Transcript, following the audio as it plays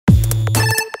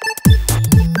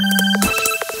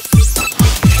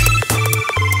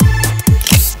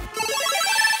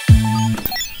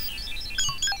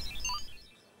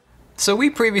So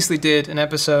we previously did an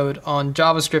episode on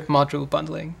JavaScript module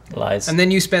bundling. Lies. And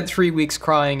then you spent 3 weeks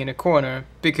crying in a corner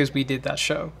because we did that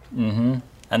show. Mm-hmm.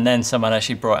 And then someone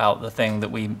actually brought out the thing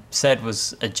that we said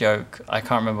was a joke. I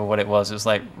can't remember what it was. It was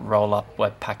like roll up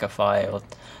Webpackify or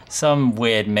some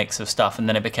weird mix of stuff, and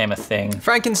then it became a thing.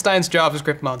 Frankenstein's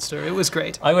JavaScript monster. It was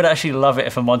great. I would actually love it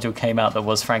if a module came out that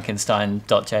was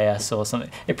Frankenstein.js or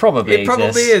something. It probably exists. It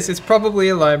probably is. It's probably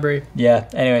a library. Yeah.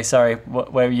 Anyway, sorry.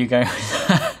 Where were you going?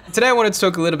 Today I wanted to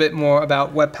talk a little bit more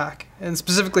about Webpack, and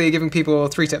specifically giving people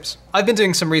 3 tips. I've been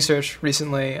doing some research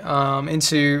recently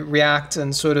into React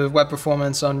and sort of web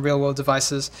performance on real-world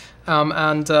devices.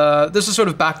 This was sort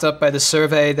of backed up by the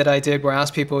survey that I did where I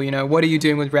asked people, what are you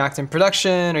doing with React in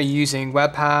production? Are you using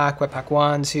Webpack, Webpack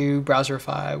 1, 2,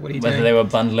 Browserify? What are you doing? Whether they were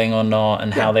bundling or not,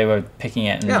 and how they were picking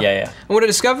it. And yeah. And what I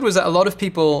discovered was that a lot of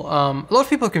people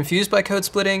are confused by code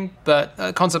splitting,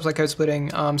 but concepts like code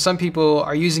splitting. Some people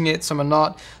are using it, some are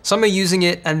not. Some are using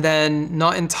it and then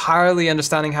not entirely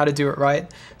understanding how to do it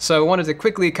right. So I wanted to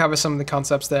quickly cover some of the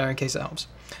concepts there in case it helps.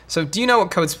 So do you know what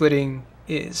code splitting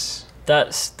is?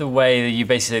 That's the way that you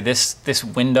basically say this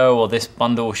window or this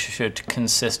bundle should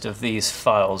consist of these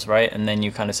files, right? And then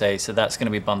you kind of say, so that's going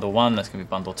to be bundle 1, that's going to be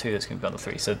bundle 2, that's going to be bundle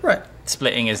 3. So right.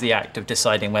 Splitting is the act of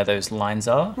deciding where those lines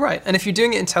are. Right. And if you're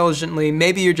doing it intelligently,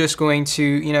 maybe you're just going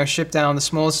to ship down the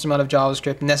smallest amount of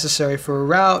JavaScript necessary for a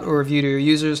route or a view to your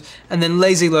users, and then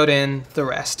lazy load in the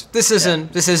rest. This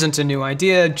isn't a new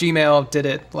idea. Gmail did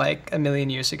it like a million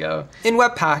years ago. In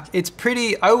Webpack, it's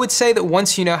pretty. I would say that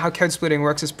once you know how code splitting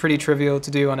works, it's pretty trivial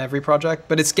to do on every project.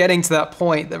 But it's getting to that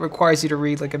point that requires you to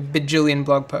read like a bajillion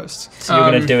blog posts. So you're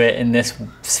going to do it in this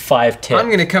 5 tips. I'm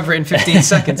going to cover it in 15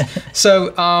 seconds. So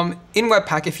in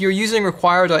Webpack, if you're using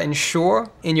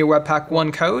require.ensure in your Webpack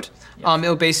 1 code,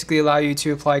 it'll basically allow you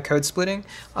to apply code splitting.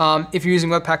 If you're using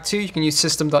Webpack 2, you can use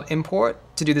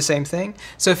system.import to do the same thing.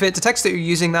 So if it detects that you're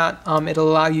using that,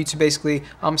 it'll allow you to basically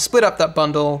split up that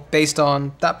bundle based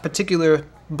on that particular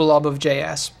blob of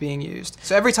JS being used.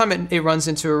 So every time it runs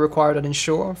into a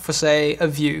require.ensure for, say, a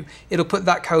view, it'll put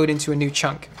that code into a new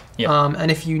chunk. Yep. And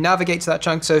if you navigate to that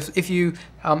chunk, so if you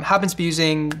happen to be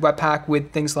using Webpack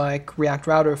with things like React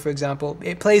Router, for example,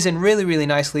 it plays in really, really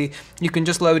nicely. You can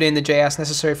just load in the JS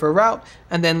necessary for a route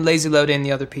and then lazy load in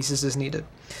the other pieces as needed.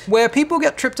 Where people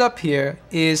get tripped up here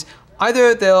is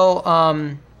either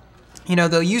they'll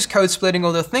use code splitting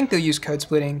or they'll think they'll use code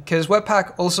splitting because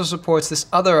Webpack also supports this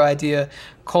other idea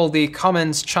called the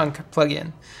Commons Chunk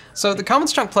plugin. So the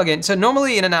Commons Chunk plugin, so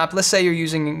normally in an app, let's say you're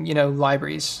using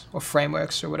libraries or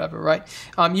frameworks or whatever, right?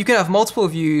 You can have multiple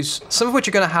views, some of which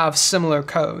are going to have similar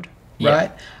code,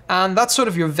 right? And that's sort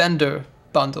of your vendor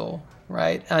bundle,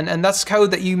 right? And that's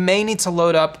code that you may need to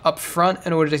load up front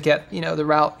in order to get the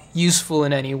route useful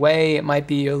in any way. It might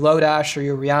be your Lodash or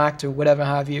your React or whatever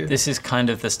have you. This is kind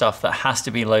of the stuff that has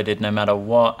to be loaded no matter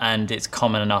what, and it's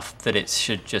common enough that it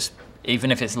should just,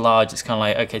 even if it's large, it's kind of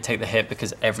like, okay, take the hit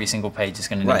because every single page is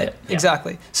going to need it. Yeah.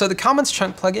 Exactly. So the Commons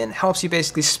Chunk plugin helps you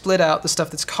basically split out the stuff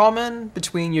that's common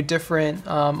between your different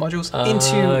modules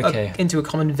into a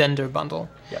common vendor bundle.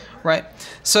 Yep. Right.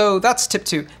 So that's tip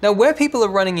 2. Now, where people are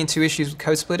running into issues with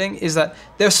code splitting is that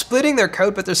they're splitting their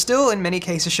code, but they're still, in many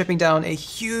cases, shipping down a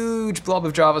huge blob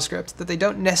of JavaScript that they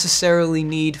don't necessarily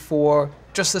need for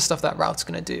just the stuff that route's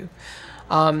going to do.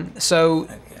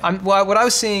 What I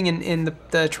was seeing in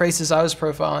the traces I was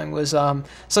profiling was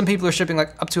some people are shipping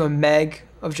like up to a meg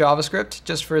of JavaScript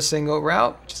just for a single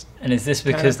route. And is this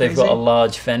because they've got a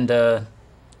large vendor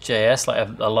JS, like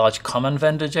a large common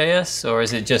vendor JS, or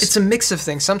is it just? It's a mix of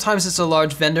things. Sometimes it's a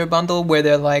large vendor bundle where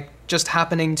they're like just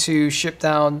happening to ship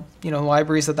down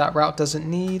libraries that route doesn't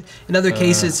need. In other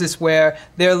cases, it's where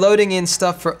they're loading in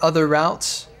stuff for other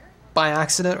routes by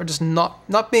accident or just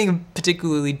not being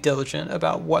particularly diligent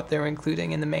about what they're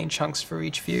including in the main chunks for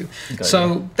each view.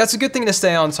 So that's a good thing to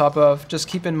stay on top of. Just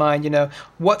keep in mind,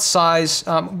 what size.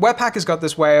 Webpack has got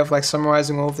this way of like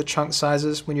summarizing all of the chunk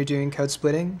sizes when you're doing code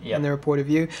splitting in the reported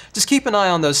view. Just keep an eye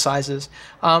on those sizes.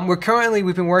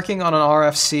 We've been working on an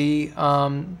RFC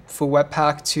for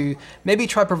Webpack to maybe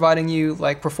try providing you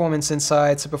like performance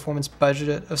insights, a performance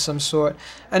budget of some sort.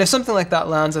 And if something like that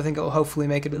lands, I think it will hopefully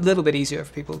make it a little bit easier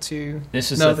for people to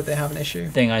know that they have an issue.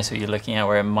 Thing I saw you looking at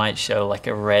where it might show like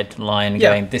a red line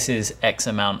going, this is X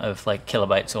amount of like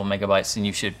kilobytes or megabytes, and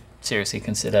you should seriously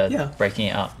consider breaking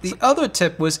it up. The other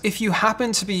tip was if you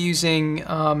happen to be using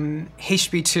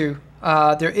HTTP2,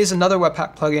 there is another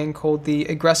Webpack plugin called the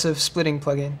aggressive splitting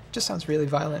plugin. Just sounds really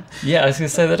violent. Yeah, I was going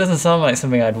to say, that doesn't sound like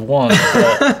something I'd want.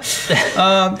 But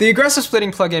the aggressive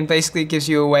splitting plugin basically gives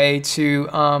you a way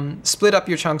to split up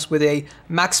your chunks with a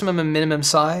maximum and minimum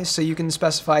size. So you can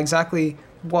specify exactly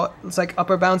what like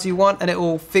upper bounds you want, and it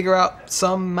will figure out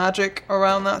some magic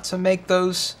around that to make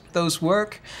those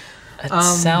work. It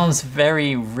sounds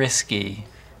very risky.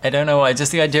 I don't know why.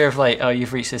 Just the idea of like, oh,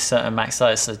 you've reached this certain max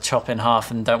size, so chop in half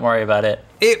and don't worry about it.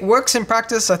 It works in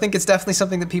practice. I think it's definitely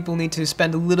something that people need to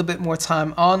spend a little bit more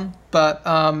time on, but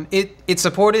it's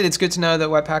supported. It's good to know that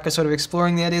Webpack is sort of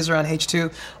exploring the ideas around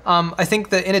H2. I think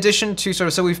that in addition to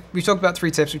so we've talked about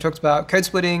 3 tips. We talked about code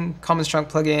splitting, commons trunk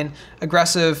plugin,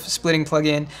 aggressive splitting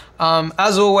plugin.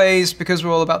 As always, because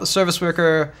we're all about the service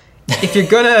worker, if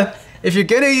you're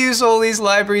gonna use all these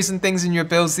libraries and things in your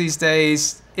builds these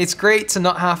days, it's great to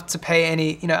not have to pay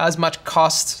any, as much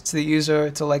cost to the user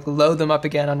to like load them up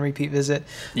again on repeat visit.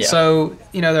 Yeah. So,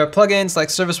 there are plugins like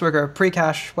Service Worker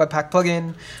Precache, Webpack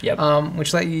plugin, Yep.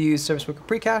 which let you use Service Worker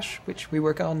Precache, which we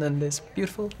work on, and it's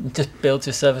beautiful. Just build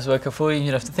your service worker for you. You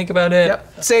don't have to think about it.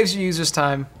 Yep. Saves your users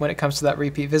time when it comes to that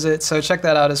repeat visit. So check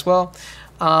that out as well.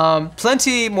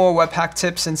 Plenty more Webpack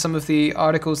tips in some of the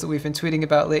articles that we've been tweeting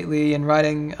about lately and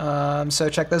writing, so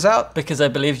check those out. Because I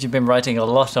believe you've been writing a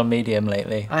lot on Medium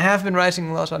lately. I have been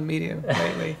writing a lot on Medium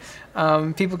lately.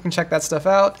 People can check that stuff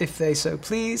out if they so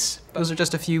please. Those are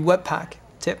just a few Webpack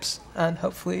tips, and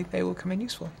hopefully they will come in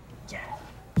useful.